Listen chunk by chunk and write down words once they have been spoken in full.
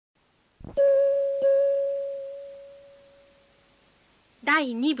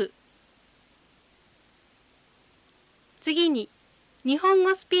第2部。次に日本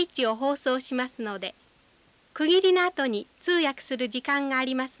語スピーチを放送しますので、区切りの後に通訳する時間があ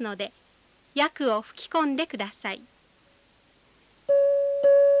りますので、訳を吹き込んでください。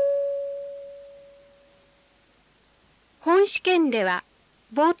本試験では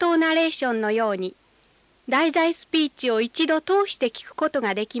冒頭ナレーションのように題材スピーチを一度通して聞くこと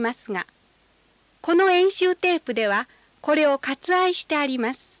ができますが、この演習テープではこれを割愛してあり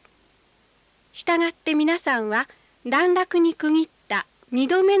ます。したがって皆さんは段落に区切った2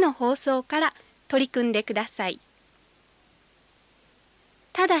度目の放送から取り組んでください。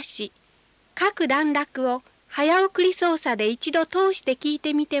ただし、各段落を早送り操作で一度通して聞い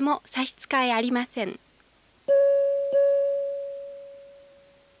てみても差し支えありません。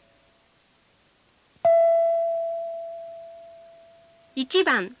1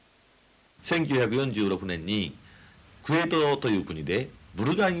番。1946年にクウェートという国でブ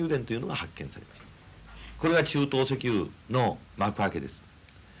ルガン油田というのが発見されました。これが中東石油の幕開けです。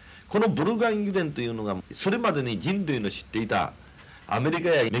このブルガン油田というのがそれまでに人類の知っていたアメリカ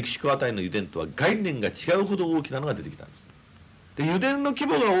やメキシコあたりの油田とは概念が違うほど大きなのが出てきたんです。で、油田の規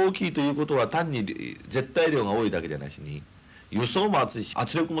模が大きいということは単に絶対量が多いだけじゃなしに、輸送も厚いし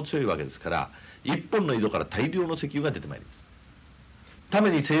圧力も強いわけですから、一本の井戸から大量の石油が出てまいります。ため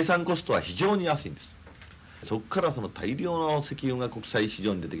に生産コストは非常に安いんです。そこからその大量の石油が国際市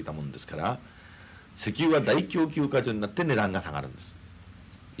場に出てきたもんですから、石油は大供給過剰になって値段が下がるんです。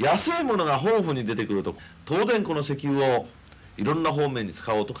安いものが豊富に出てくると、当然この石油をいろんな方面に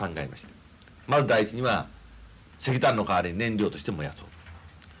使おうと考えました。まず第一には石炭の代わりに燃料として燃やそう。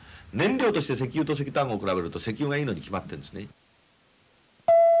燃料として石油と石炭を比べると石油がいいのに決まってるんですね。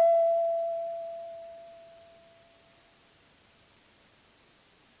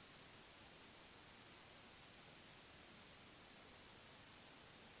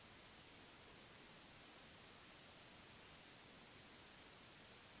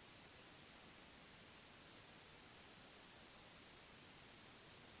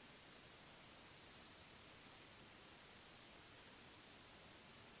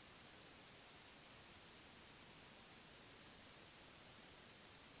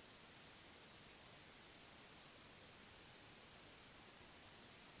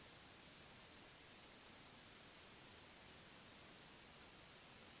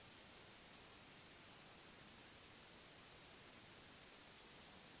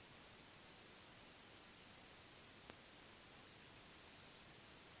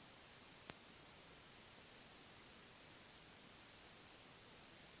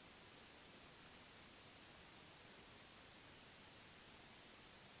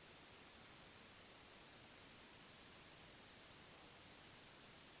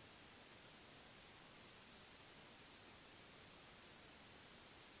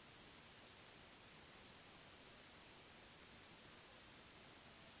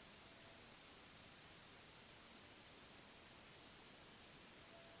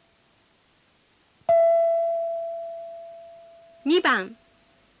2番。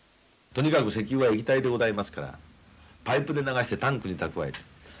とにかく石油は液体でございますから、パイプで流してタンクに蓄えて、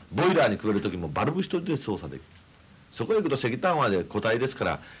ボイラーにくべる時もバルブ一つで操作できる。そこへ行くと石炭は固体ですか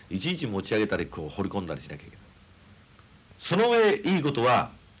ら、いちいち持ち上げたりこう掘り込んだりしなきゃいけない。その上いいこと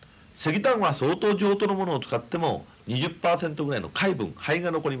は、石炭は相当上等のものを使っても 20% ぐらいの貝分灰が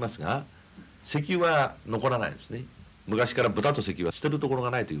残りますが、石油は残らないですね。昔から豚と石油は捨てるところ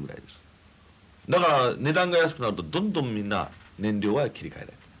がないというぐらいです。だから値段が安くなるとどんどんみんな燃料は切り替えられ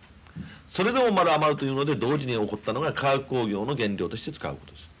る。それでもまだ余るというので、同時に起こったのが化学工業の原料として使うこ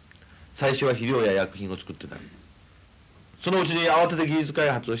とです。最初は肥料や薬品を作ってたり、そのうちに慌てて技術開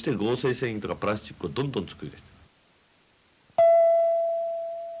発をして合成繊維とかプラスチックをどんどん作り出した。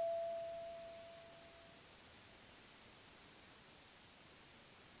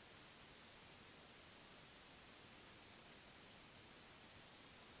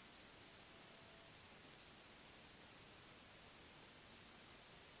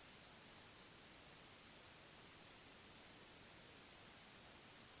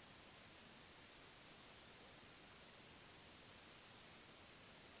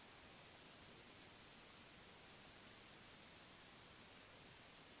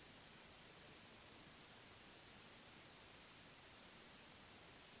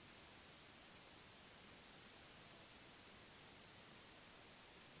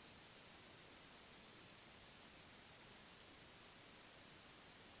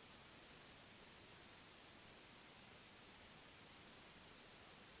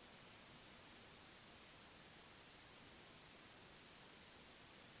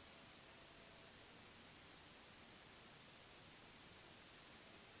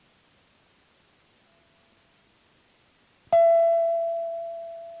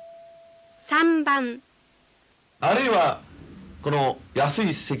3番。あるいはこの安い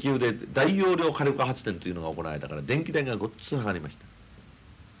石油で大容量火力発電というのが行われたから電気代がごっつ上がりました。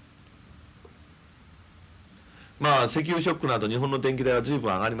まあ石油ショックなど日本の電気代は随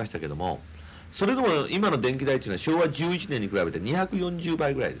分上がりましたけども、それでも今の電気代というのは昭和11年に比べて240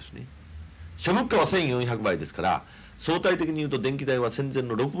倍ぐらいですね。諸物価は1400倍ですから、相対的に言うと電気代は戦前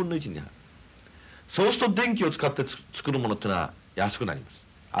の6分の1になる。そうすると電気を使って作るものってのは安くなります。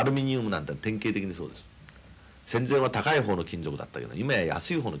アルミニウムなんて典型的にそうです。戦前は高い方の金属だったけど、今や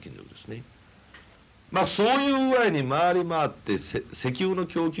安い方の金属ですね。まあそういう具合に回り回って石油の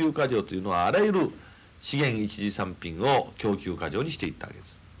供給過剰というのはあらゆる資源一次産品を供給過剰にしていったわけで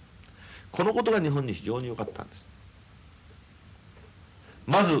す。このことが日本に非常に良かったんです。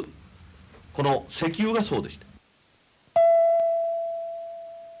まずこの石油がそうでした。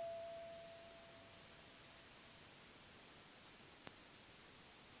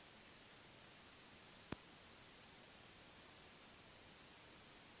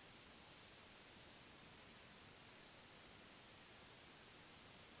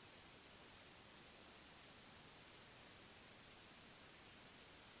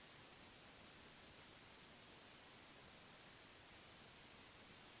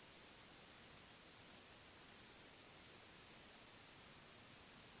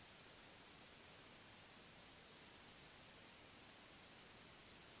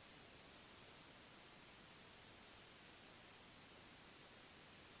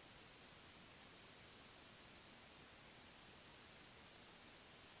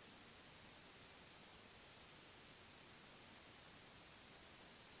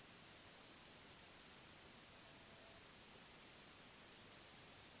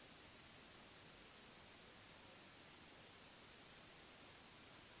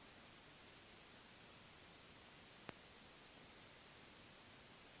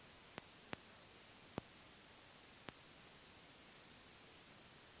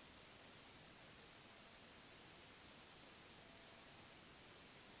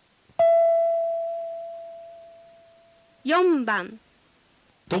4番。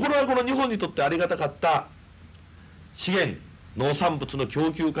ところがこの日本にとってありがたかった資源農産物の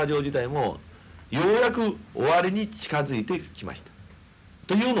供給過剰時代もようやく終わりに近づいてきました。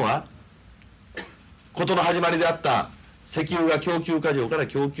というのは事の始まりであった石油が供給過剰から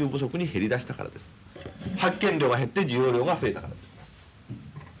供給不足に減り出したからです。発見量が減って需要量が増えたからです。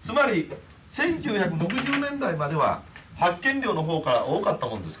つまり1960年代までは発見量の方から多かった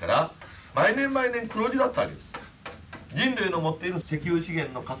もんですから、毎年毎年黒字だったわけです。人類の持っている石油資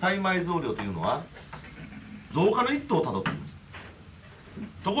源の火災埋蔵量というのは増加の一途をたどっています。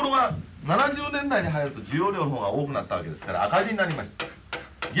ところが70年代に入ると需要量の方が多くなったわけですから赤字になりまし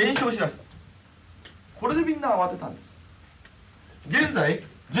た。減少しだした。これでみんな慌てたんです。現在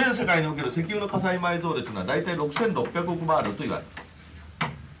全世界における石油の火災埋蔵量というのは大体6600億バーレルと言われています。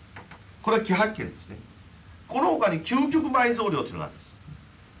これは希発見ですね。この他に究極埋蔵量というのがあるんです。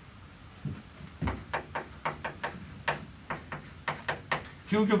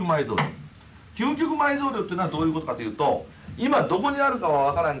究極埋蔵量。究極埋蔵量っていうのはどういうことかというと、今どこにあるかは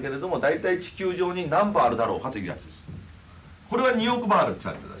分からんけれども大体地球上に何個あるだろうかというやつです。これは2億バーレルって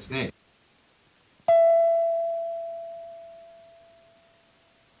言われてですね。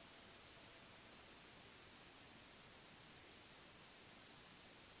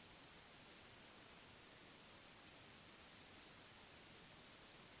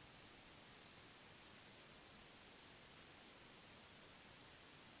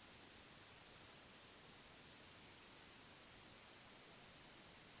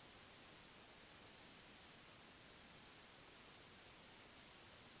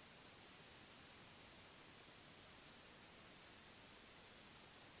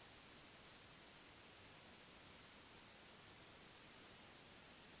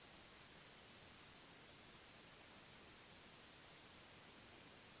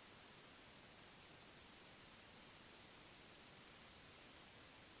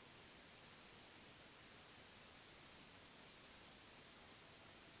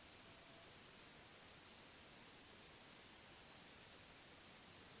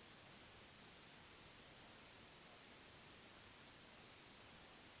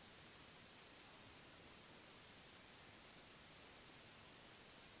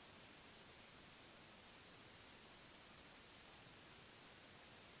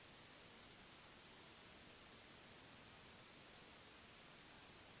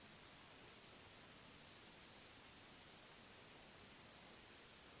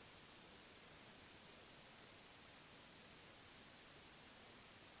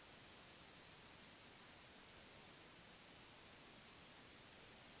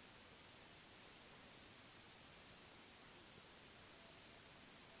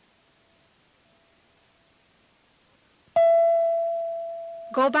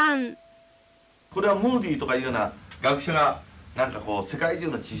5番。これはムーディーとかいうような学者がなんかこう世界中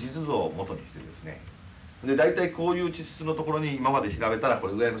の地質図を元にしてですね、で大体こういう地質のところに今まで調べたらこ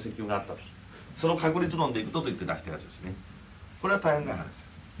れぐらいの石油があったと、その確率論でいくと言って出したやつですね。これは大変な話です。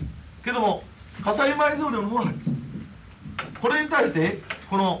けども火災埋蔵量の方はこれに対して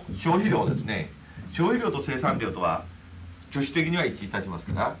この消費量ですね、消費量と生産量とは挙手的には一致いたします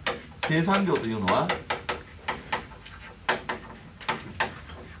から、生産量というのは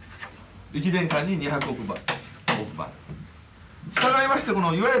1年間に200億バレル。従いましてこ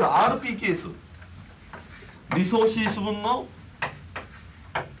のいわゆる RP 係数、リソーシース分の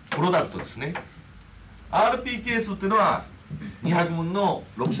プロダクトですね。 RP 係数っていうのは200分の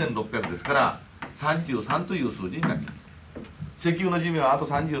6600ですから33という数字になります。石油の寿命はあと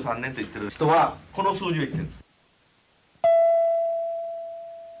33年と言ってる人はこの数字を言ってるんです。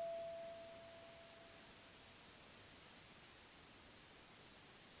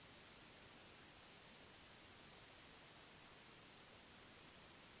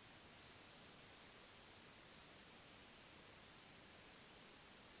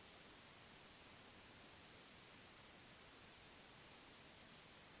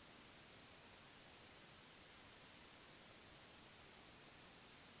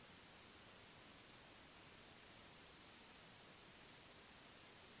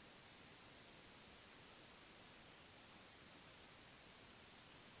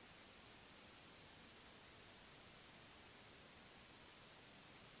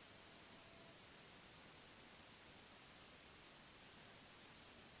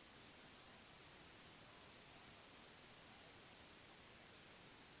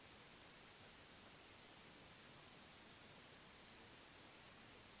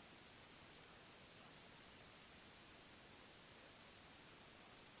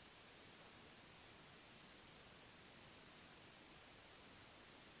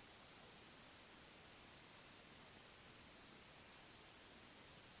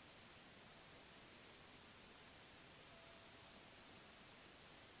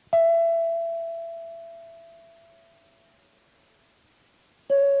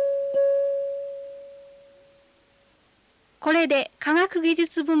これで科学技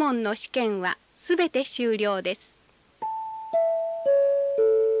術部門の試験はすべて終了です。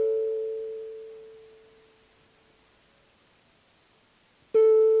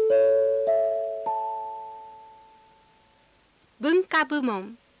文化部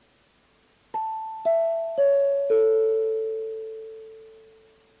門。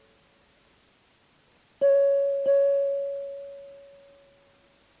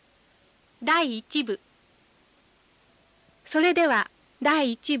第1部。それでは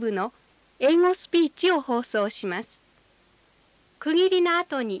第1部の英語スピーチを放送します。区切りの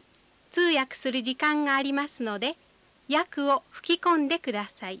後に通訳する時間がありますので、訳を吹き込んでく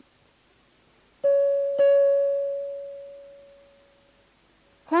ださい。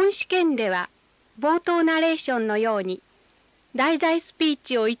本試験では冒頭ナレーションのように題材スピー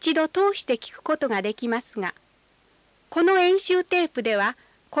チを一度通して聞くことができますが、この演習テープでは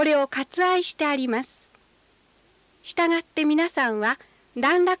これを割愛してあります。したがって皆さんは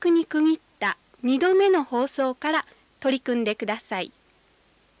段落に区切った2度目の放送から取り組んでください。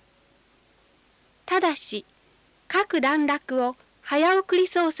ただし、各段落を早送り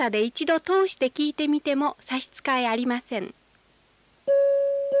操作で一度通して聞いてみても差し支えありません。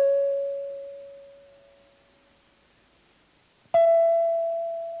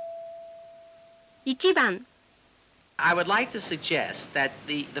1番。I would like to suggest that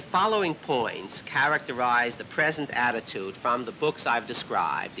the following points characterize the present attitude from the books I've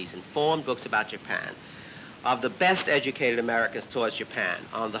described, these informed books about Japan, of the best educated Americans towards Japan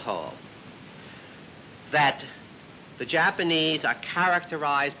on the whole. That the Japanese are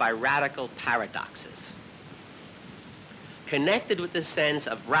characterized by radical paradoxes. Connected with the sense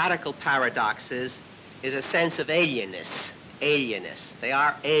of radical paradoxes is a sense of alienness. They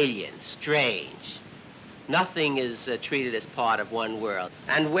are alien, strange. Nothing is treated as part of one world.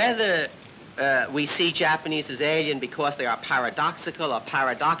 And whether we see Japanese as alien because they are paradoxical or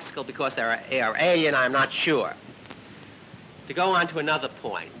paradoxical because they are alien, I'm not sure. To go on to another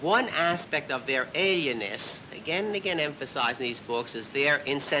point, one aspect of their alienness, again and again emphasized in these books, is their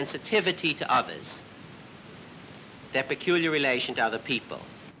insensitivity to others, their peculiar relation to other people.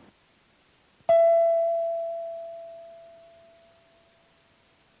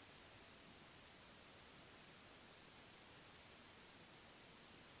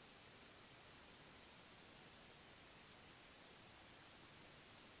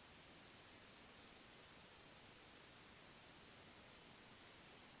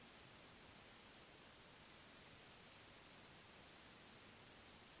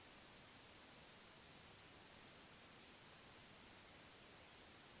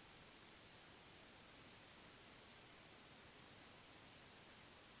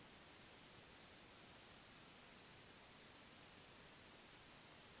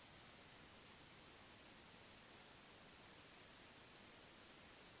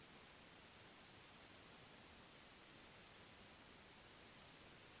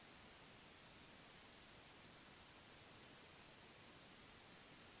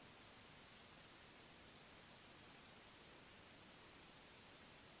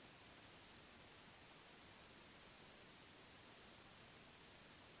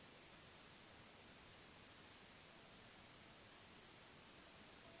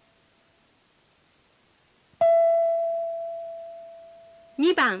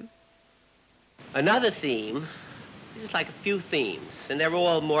 2番 Another theme, this is like a few themes, and they're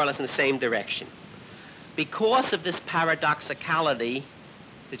all more or less in the same direction. Because of this paradoxicality,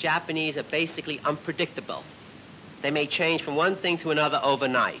 the Japanese are basically unpredictable. They may change from one thing to another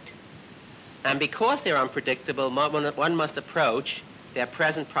overnight. And because they're unpredictable, one must approach their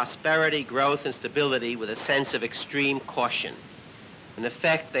present prosperity, growth, and stability with a sense of extreme caution. In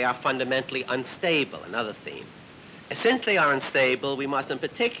effect, they are fundamentally unstable, another theme. Since they are unstable, we must in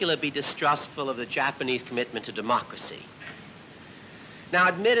particular be distrustful of the Japanese commitment to democracy. Now,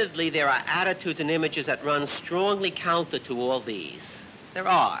 admittedly, there are attitudes and images that run strongly counter to all these. There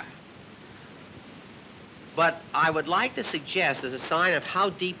are. But I would like to suggest, as a sign of how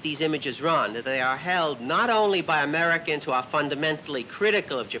deep these images run, that they are held not only by Americans who are fundamentally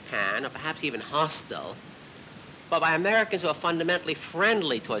critical of Japan, or perhaps even hostile, but by Americans who are fundamentally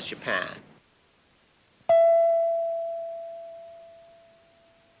friendly towards Japan.3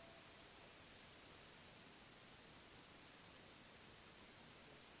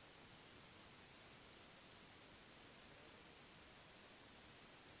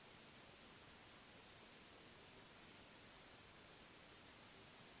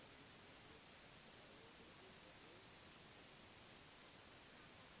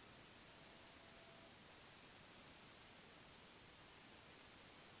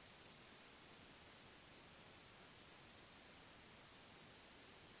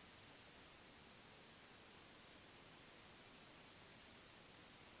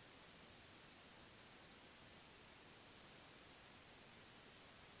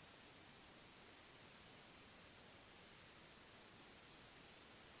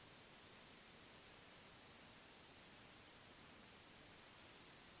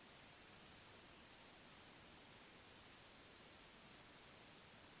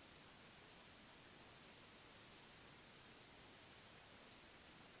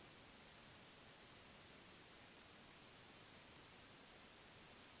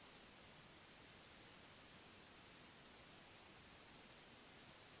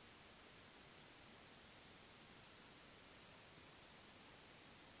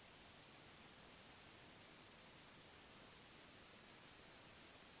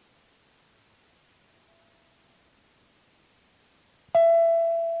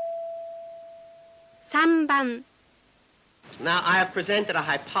番 Now, I have presented a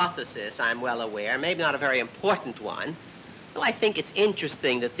hypothesis, I'm well aware, maybe not a very important one, though I think it's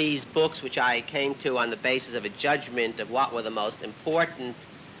interesting that these books, which I came to on the basis of a judgment of what were the most important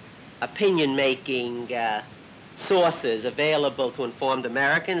opinion-making sources available to informed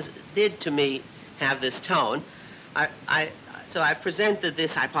Americans, did to me have this tone. So I presented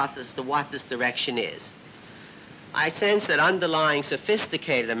this hypothesis to what this direction is. I sense that underlying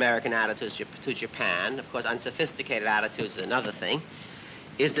sophisticated American attitudes to Japan, of course unsophisticated attitudes is another thing,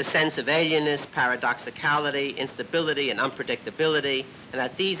 is the sense of alienness, paradoxicality, instability, and unpredictability, and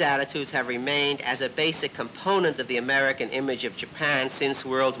that these attitudes have remained as a basic component of the American image of Japan since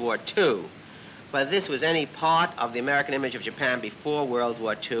World War II. Whether this was any part of the American image of Japan before World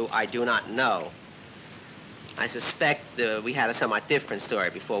War II, I do not know. I suspect we had a somewhat different story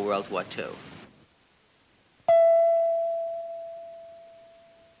before World War II.4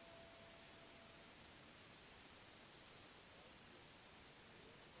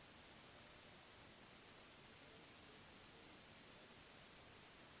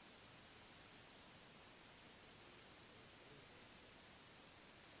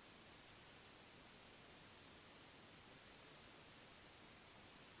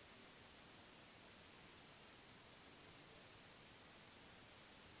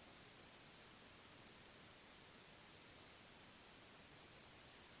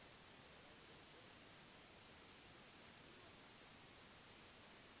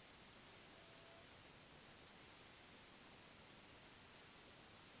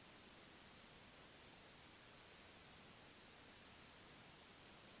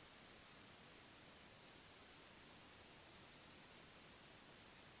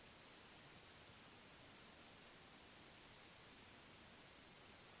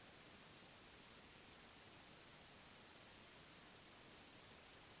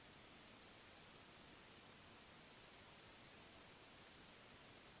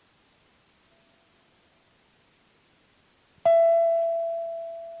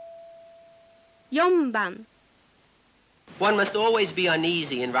番 One must always be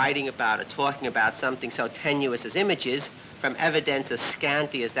uneasy in writing about or talking about something so tenuous as images from evidence as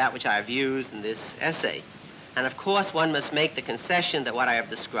scanty as that which I have used in this essay. And of course, one must make the concession that what I have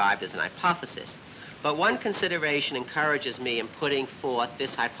described is an hypothesis. But one consideration encourages me in putting forth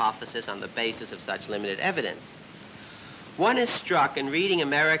this hypothesis on the basis of such limited evidence. One is struck in reading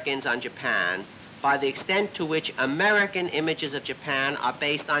Americans on Japan by the extent to which American images of Japan are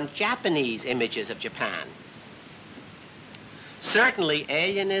based on Japanese images of Japan. Certainly,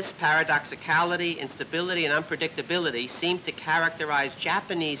 alienness, paradoxicality, instability, and unpredictability seem to characterize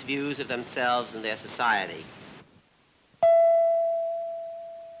Japanese views of themselves and their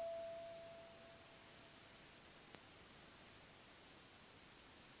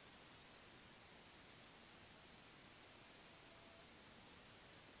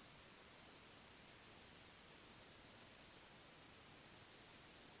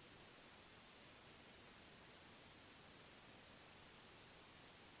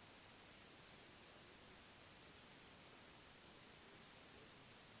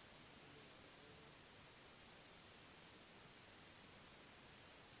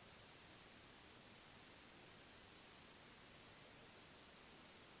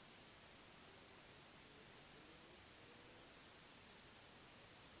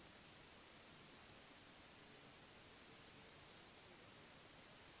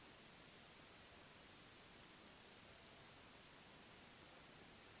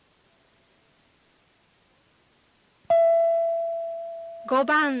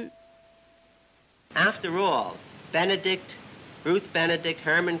番 After all, Benedict, Ruth Benedict,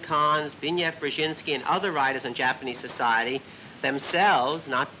 Herman Kahn, Zbigniew Brzezinski, and other writers on Japanese society themselves,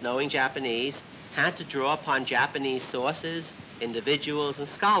 not knowing Japanese, had to draw upon Japanese sources, individuals, and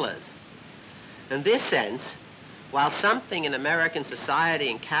scholars. In this sense, while something in American society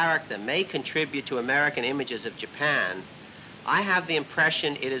and character may contribute to American images of Japan, I have the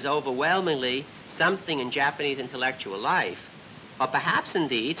impression it is overwhelmingly something in Japanese intellectual life, or perhaps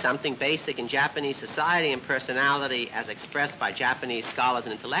indeed something basic in Japanese society and personality as expressed by Japanese scholars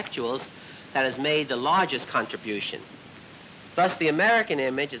and intellectuals, that has made the largest contribution. Thus, the American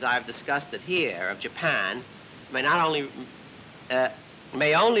image, as I've discussed it here, of Japan may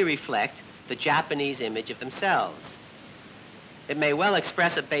only reflect the Japanese image of themselves. It may well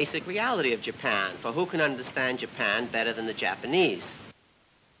express a basic reality of Japan, for who can understand Japan better than the Japanese?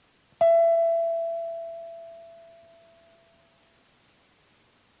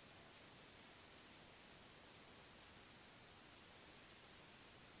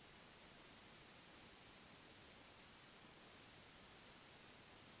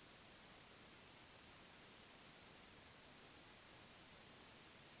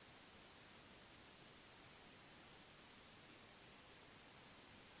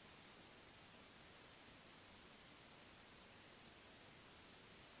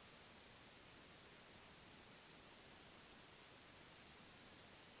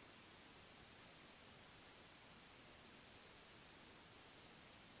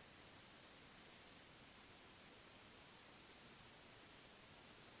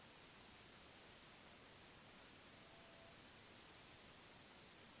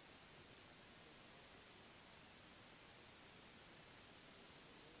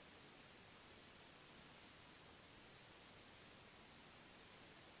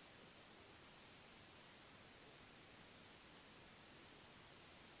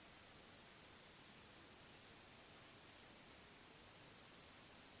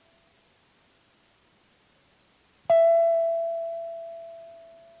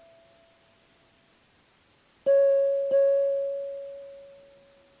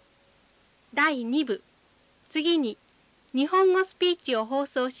第2部、次に日本語スピーチを放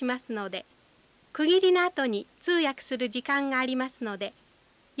送しますので、区切りの後に通訳する時間がありますので、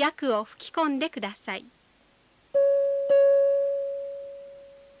訳を吹き込んでください。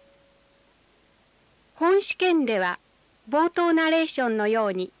本試験では冒頭ナレーションのよ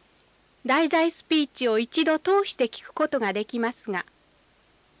うに題材スピーチを一度通して聞くことができますが、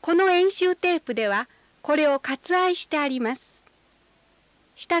この演習テープではこれを割愛してあります。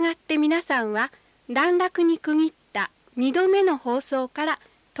したがって皆さんは段落に区切った2度目の放送から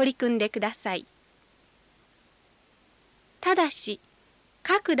取り組んでください。ただし、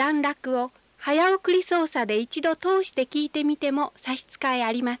各段落を早送り操作で一度通して聞いてみても差し支え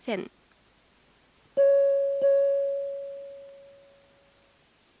ありません。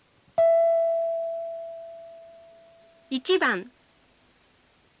1番。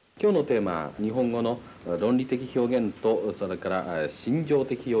今日のテーマは日本語の論理的表現とそれから心情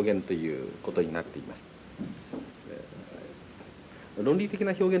的表現ということになっています。論理的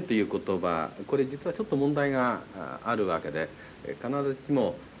な表現という言葉、これ実はちょっと問題があるわけで、必ずし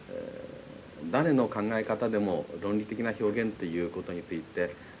も誰の考え方でも論理的な表現ということについ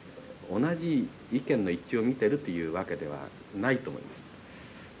て同じ意見の一致を見ているというわけではないと思います。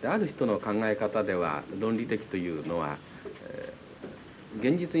で、ある人の考え方では論理的というのは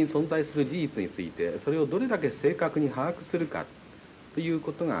現実に存在する事実についてそれをどれだけ正確に把握するかという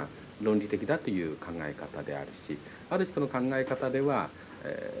ことが論理的だという考え方であるし、ある人の考え方では、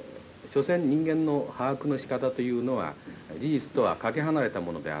所詮人間の把握の仕方というのは事実とはかけ離れた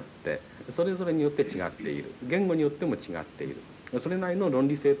ものであって、それぞれによって違っている、言語によっても違っている、それなりの論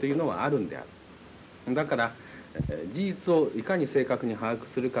理性というのはあるんである。だから事実をいかに正確に把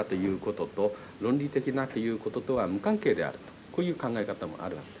握するかということと論理的なということとは無関係であると、こういう考え方もあ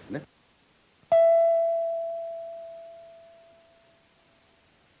るわけですね。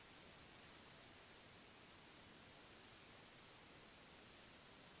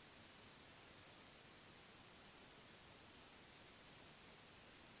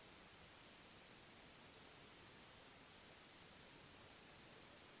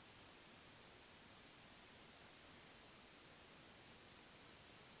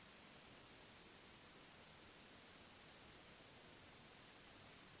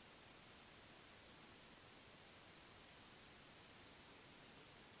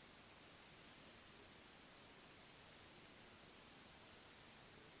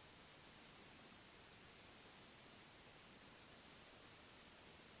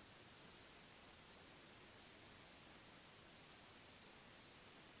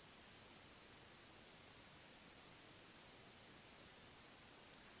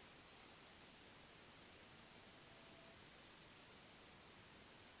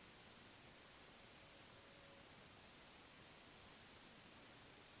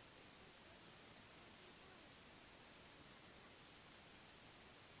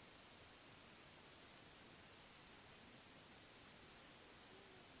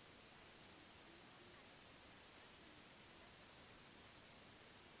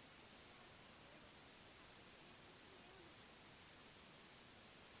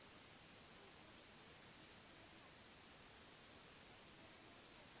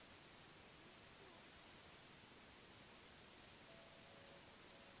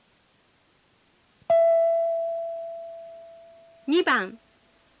2番。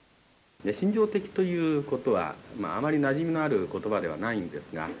心情的ということは、あまり馴染みのある言葉ではないんで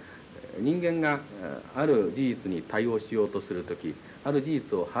すが、人間がある事実に対応しようとするとき、ある事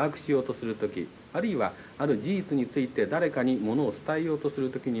実を把握しようとするとき、あるいはある事実について誰かにものを伝えようとす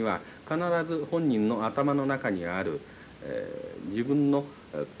るときには、必ず本人の頭の中にある、自分の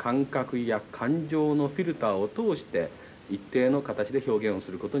感覚や感情のフィルターを通して一定の形で表現をす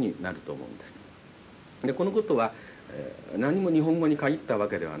ることになると思うんです。でこのことは何も日本語に限ったわ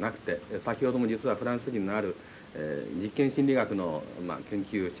けではなくて、先ほども実はフランス人のある実験心理学の研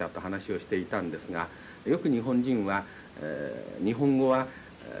究者と話をしていたんですが、よく日本人は日本語は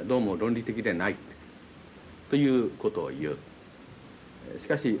どうも論理的でないということを言う。し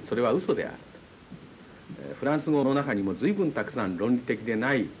かしそれは嘘である。フランス語の中にも随分たくさん論理的で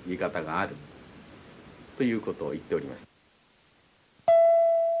ない言い方があるということを言っております。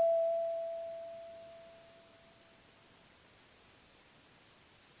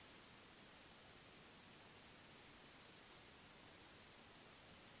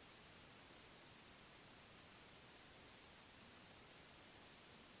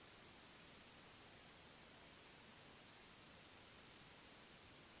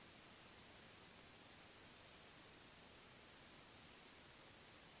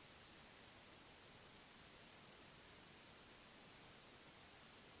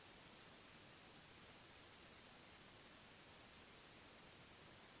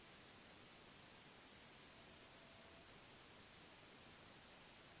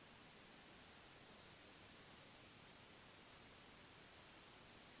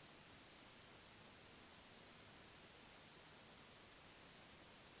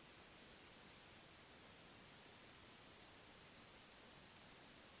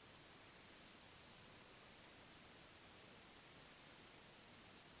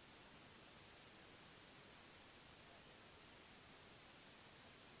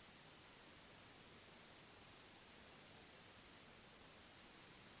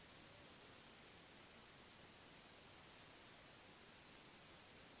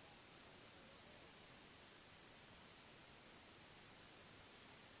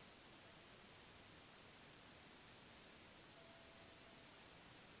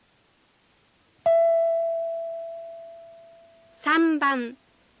3番。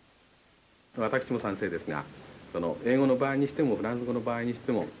私も賛成ですが、その英語の場合にしてもフランス語の場合にし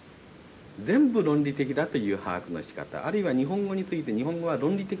ても全部論理的だという把握の仕方、あるいは日本語について日本語は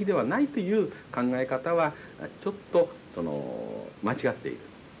論理的ではないという考え方はちょっと間違っている、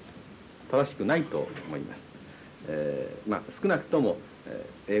正しくないと思います。少なくとも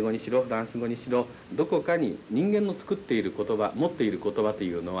英語にしろフランス語にしろ、どこかに人間の作っている言葉、持っている言葉と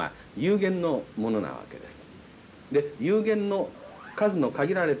いうのは有限のものなわけです。で、有限の数の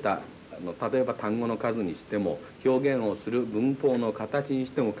限られた例えば単語の数にしても表現をする文法の形に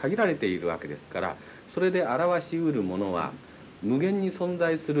しても限られているわけですから、それで表しうるものは無限に存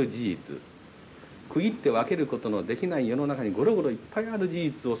在する事実、区切って分けることのできない世の中にゴロゴロいっぱいある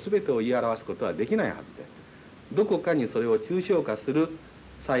事実を全てを言い表すことはできないはずです。どこかにそれを抽象化する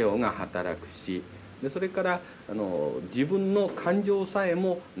作用が働くし、でそれから自分の感情さえ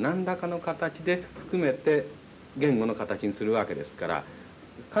も何らかの形で含めて言語の形にするわけですから、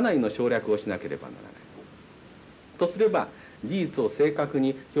かなりの省略をしなければならない。とすれば事実を正確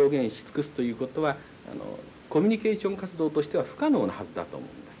に表現し尽くすということはコミュニケーション活動としては不可能なはずだと思う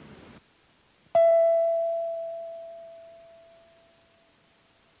んです。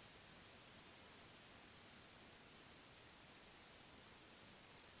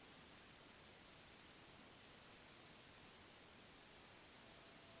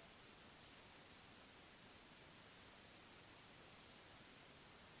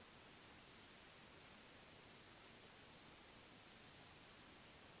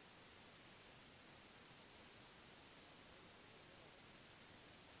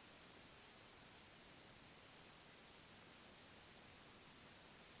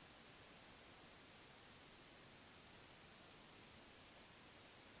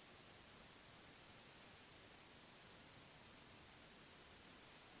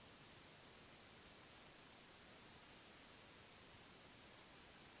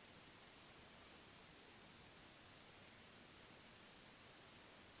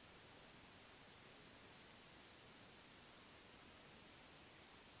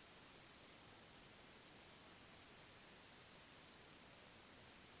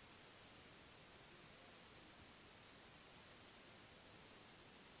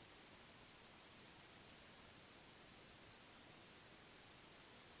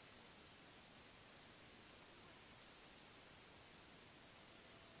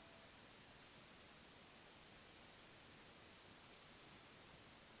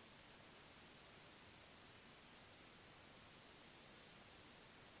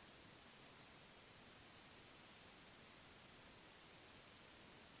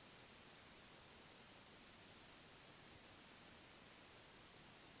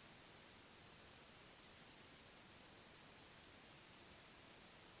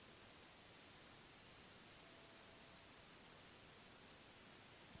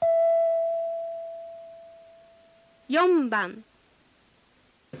4番。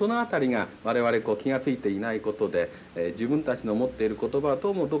そのあたりが我々気が付いていないことで、自分たちの持っている言葉は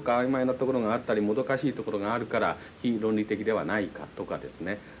どうもどっか曖昧なところがあったりもどかしいところがあるから非論理的ではないかとかです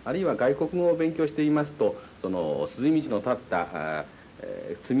ね、あるいは外国語を勉強していますと筋道の立った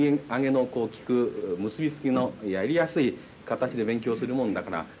積み上げの効く結びつきのやりやすい形で勉強するもんだか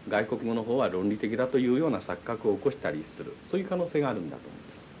ら外国語の方は論理的だというような錯覚を起こしたりする、そういう可能性があるんだと思いま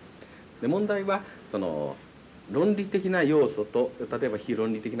す。で問題は論理的な要素と例えば非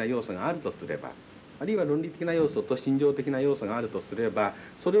論理的な要素があるとすれば、あるいは論理的な要素と心情的な要素があるとすれば、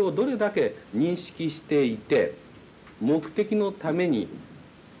それをどれだけ認識していて目的のために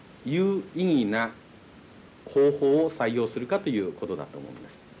有意義な方法を採用するかということだと思うん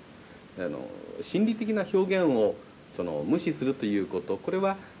です。心理的な表現を無視するということ、これ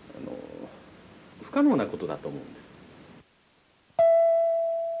は不可能なことだと思うんです。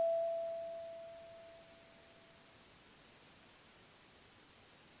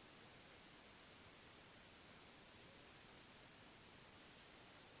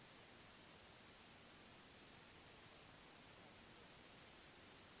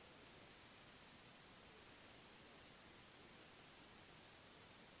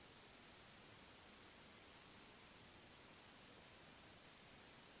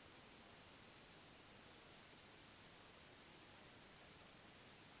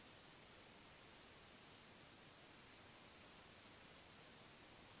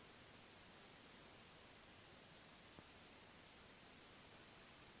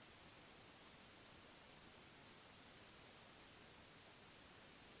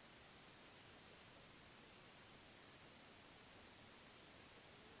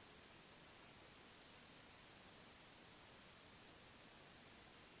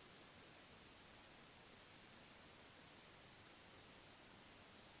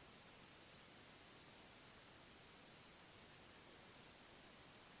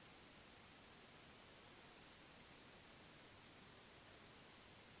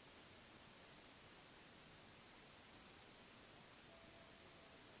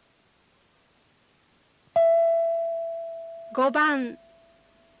5番。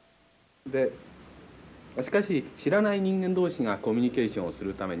でしかし知らない人間同士がコミュニケーションをす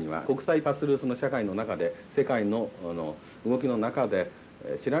るためには、国際パスルースの社会の中で、世界の動きの中で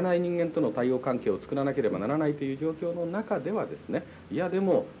知らない人間との対応関係を作らなければならないという状況の中ではですね、いやで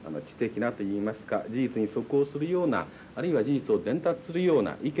も知的なといいますか、事実に即応するような、あるいは事実を伝達するよう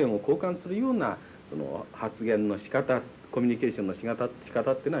な、意見を交換するようなその発言の仕方、コミュニケーションの仕方っ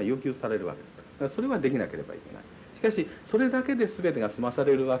ていうのは要求されるわけです。だからそれはできなければいけない。しかしそれだけで全てが済まさ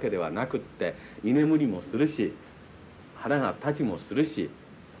れるわけではなくって、居眠りもするし、腹が立ちもするし、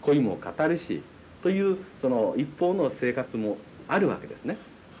恋も語るしというその一方の生活もあるわけですね。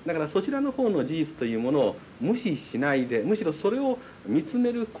だからそちらの方の事実というものを無視しないで、むしろそれを見つ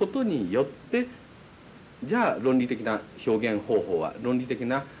めることによって、じゃあ論理的な表現方法は、論理的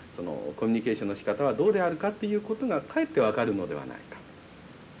なそのコミュニケーションの仕方はどうであるかということがかえってわかるのではないか。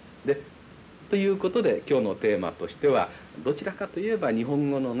でということで今日のテーマとしては、どちらかといえば日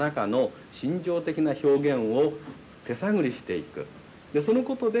本語の中の心情的な表現を手探りしていく。でその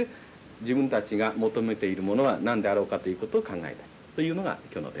ことで自分たちが求めているものは何であろうかということを考えたいというのが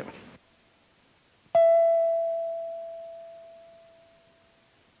今日のテーマです。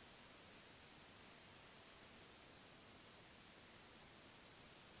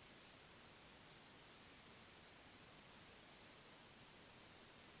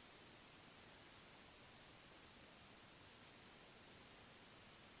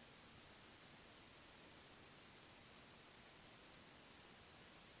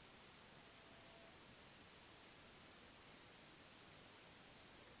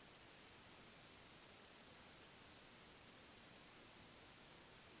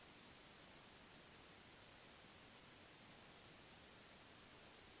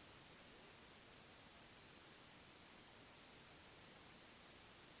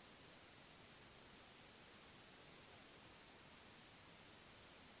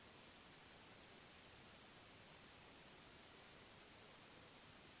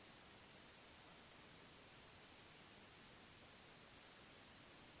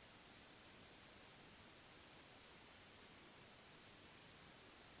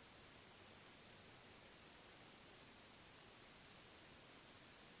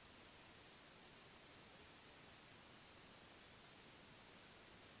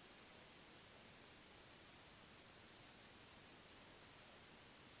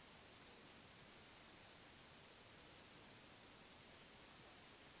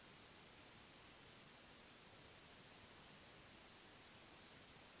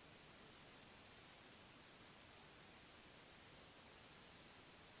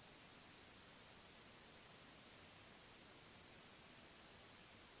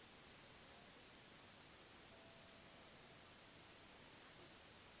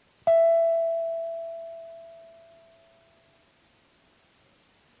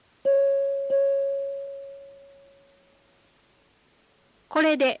こ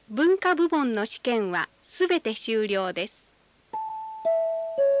れで文化部門の試験はすべて終了です。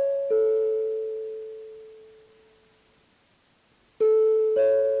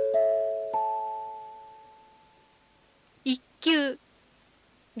1級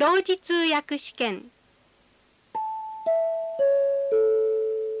同時通訳試験。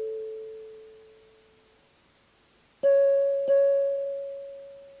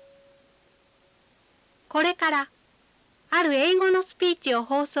これからある英語のスピーチを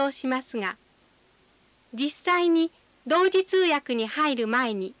放送しますが、実際に同時通訳に入る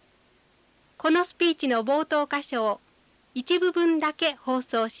前に、このスピーチの冒頭箇所を一部分だけ放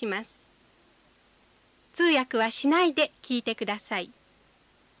送します。通訳はしないで聞いてください。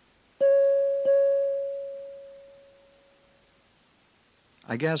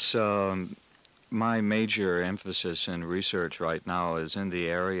I guess my major emphasis in research right now is in the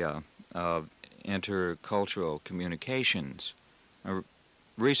area of intercultural communications.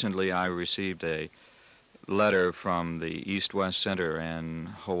 Recently, I received a letter from the East-West Center in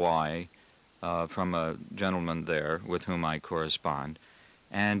Hawaii from a gentleman there with whom I correspond,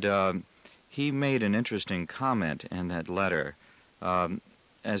 and he made an interesting comment in that letter.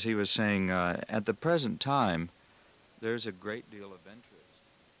 As he was saying, at the present time, there's a great deal of interest.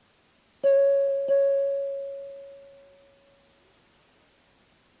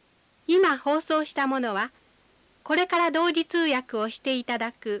 今放送したものは、これから同時通訳をしていた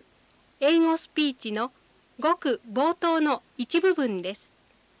だく英語スピーチのごく冒頭の一部分です。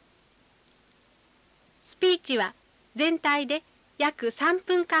スピーチは全体で約3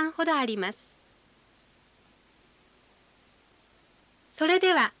分間ほどあります。それ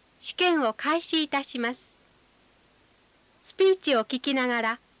では試験を開始いたします。スピーチを聞きなが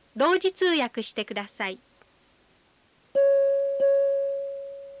ら同時通訳してください。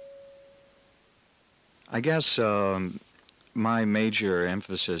I guess my major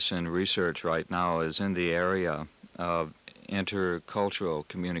emphasis in research right now is in the area of intercultural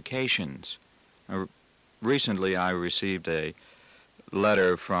communications. Recently, I received a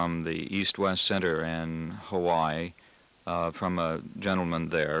letter from the East-West Center in Hawaii from a gentleman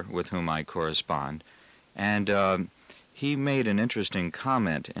there with whom I correspond, and he made an interesting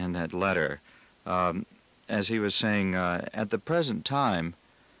comment in that letter, as he was saying, at the present time,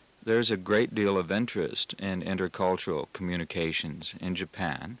 there's a great deal of interest in intercultural communications in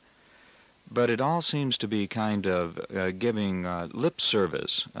Japan, but it all seems to be kind of giving lip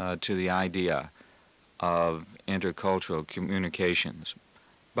service to the idea of intercultural communications.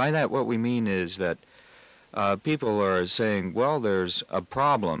 By that, what we mean is that people are saying, well, there's a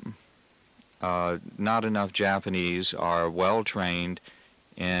problem. Not enough Japanese are well trained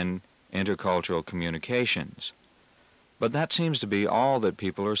in intercultural communications. But that seems to be all that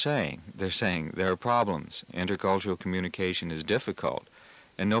people are saying. They're saying there are problems. Intercultural communication is difficult,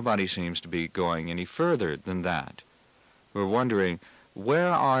 and nobody seems to be going any further than that. We're wondering, where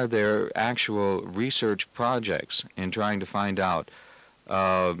are there actual research projects in trying to find out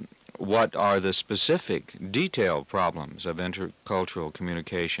what are the specific, detailed problems of intercultural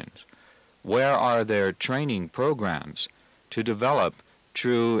communications? Where are there training programs to develop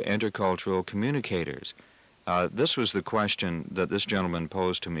true intercultural communicators? This was the question that this gentleman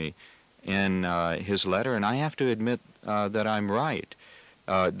posed to me in his letter, and I have to admit that I'm right,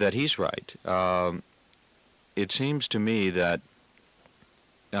 that he's right. It seems to me that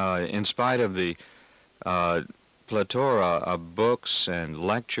in spite of the plethora of books and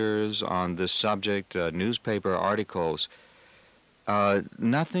lectures on this subject, newspaper articles,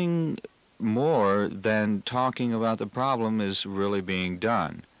 nothing more than talking about the problem is really being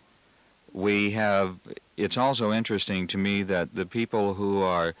done. It's also interesting to me that the people who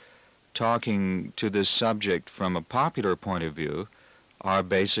are talking to this subject from a popular point of view are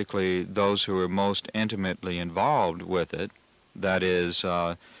basically those who are most intimately involved with it, that is,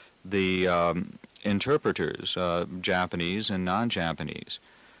 the interpreters, Japanese and non-Japanese.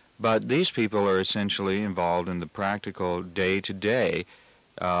 But these people are essentially involved in the practical day-to-day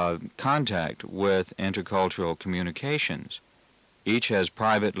contact with intercultural communications. Each has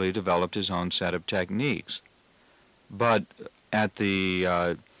privately developed his own set of techniques. But at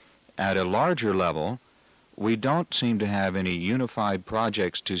a larger level, we don't seem to have any unified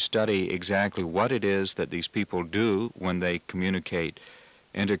projects to study exactly what it is that these people do when they communicate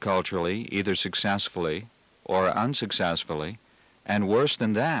interculturally, either successfully or unsuccessfully. And worse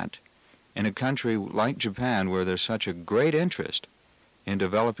than that, in a country like Japan, where there's such a great interest in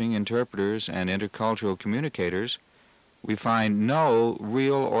developing interpreters and intercultural communicators, we find no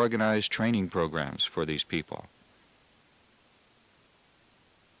real organized training programs for these people.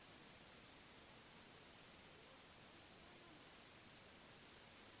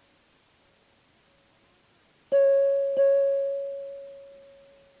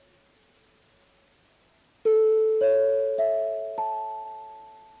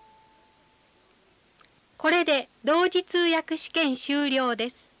これで同時通訳試験終了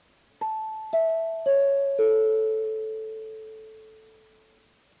です。